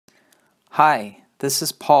Hi, this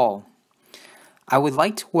is Paul. I would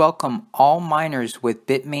like to welcome all miners with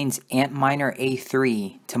Bitmain's Antminer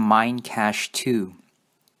A3 to mine Cash2.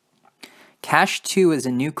 Cash2 is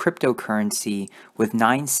a new cryptocurrency with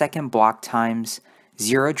 9-second block times,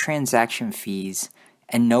 0 transaction fees,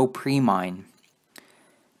 and no premine.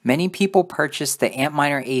 Many people purchased the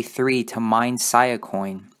Antminer A3 to mine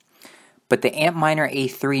Siacoin, but the Antminer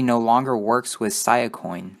A3 no longer works with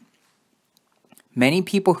Siacoin. Many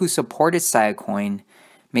people who supported Siacoin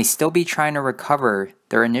may still be trying to recover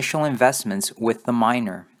their initial investments with the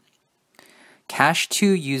miner.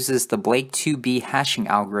 Cash2 uses the Blake2b hashing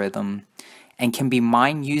algorithm and can be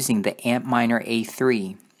mined using the Antminer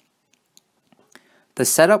A3. The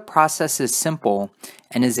setup process is simple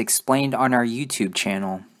and is explained on our YouTube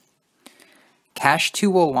channel.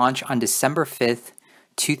 Cash2 will launch on December 5th,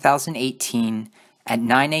 2018 at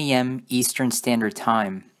 9 a.m. Eastern Standard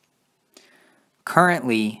Time.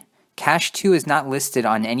 Currently, Cash2 is not listed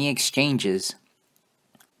on any exchanges,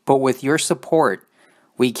 but with your support,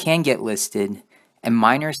 we can get listed and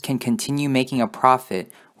miners can continue making a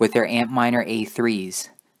profit with their Antminer A3s.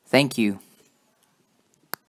 Thank you.